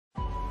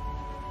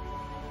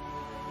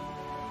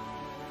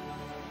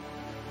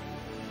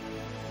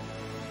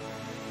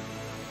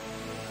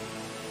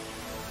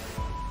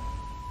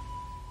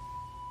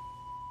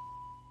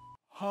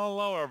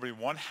Hello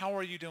everyone, how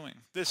are you doing?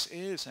 This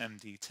is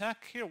MD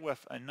Tech here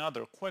with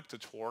another quick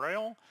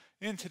tutorial.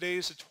 In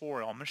today's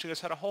tutorial, I'm going to show you guys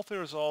how to hopefully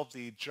resolve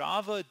the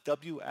javaw.exe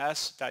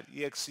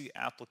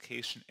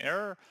application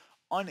error,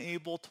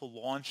 unable to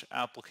launch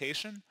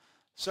application.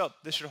 So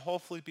this should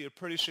hopefully be a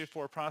pretty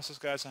straightforward process,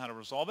 guys, on how to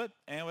resolve it.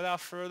 And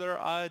without further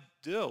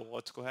ado,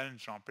 let's go ahead and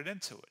jump right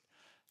into it.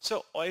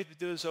 So all you have to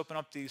do is open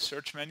up the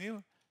search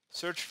menu,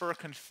 search for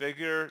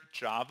configure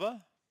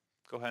Java.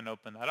 Go ahead and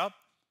open that up.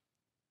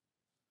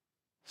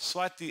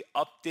 Select the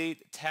Update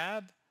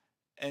tab,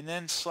 and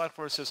then select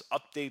where it says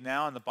Update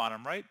Now in the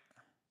bottom right.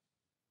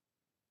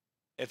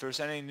 If there's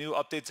any new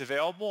updates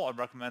available, I'd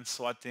recommend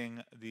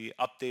selecting the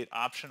Update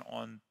option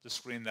on the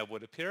screen that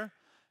would appear.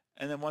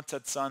 And then once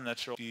that's done, that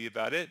should be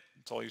about it.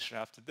 That's all you should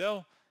have to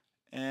do.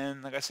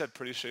 And like I said,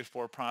 pretty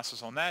straightforward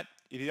process on that.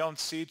 If you don't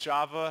see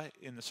Java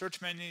in the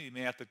search menu, you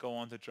may have to go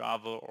onto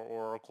Java or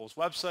Oracle's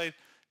website,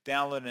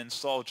 download and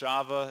install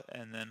Java,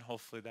 and then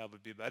hopefully that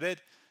would be about it.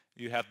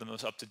 You have the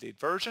most up-to-date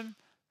version.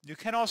 You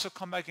can also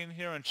come back in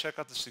here and check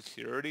out the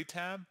security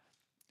tab,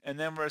 and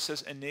then where it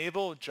says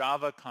enable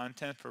Java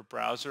content for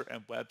browser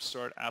and web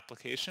start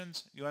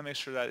applications, you want to make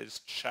sure that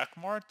is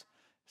checkmarked.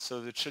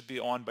 So it should be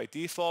on by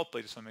default, but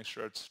you just want to make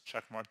sure it's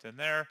checkmarked in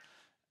there,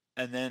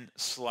 and then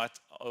select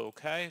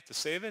OK to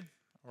save it,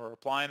 or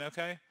apply and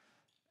OK.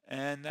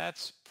 And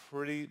that's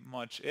pretty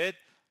much it.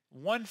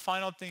 One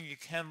final thing you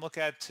can look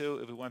at too,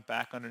 if we went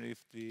back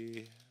underneath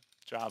the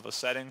Java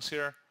settings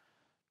here,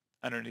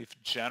 underneath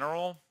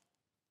General,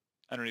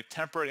 underneath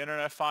temporary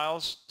internet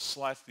files,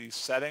 select the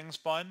settings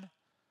button,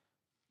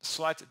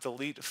 select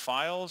delete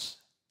files,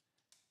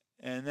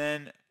 and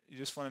then you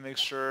just want to make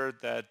sure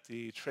that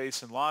the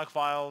trace and log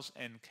files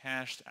and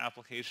cached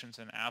applications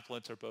and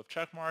applets are both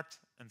checkmarked,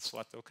 and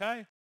select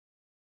OK.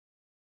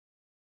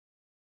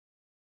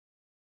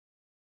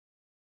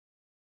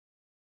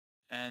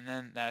 And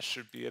then that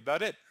should be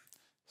about it.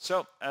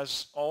 So,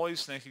 as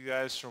always, thank you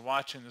guys for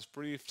watching this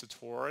brief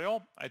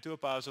tutorial. I do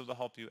hope I was able to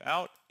help you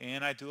out,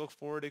 and I do look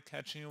forward to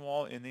catching you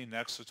all in the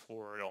next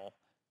tutorial.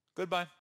 Goodbye.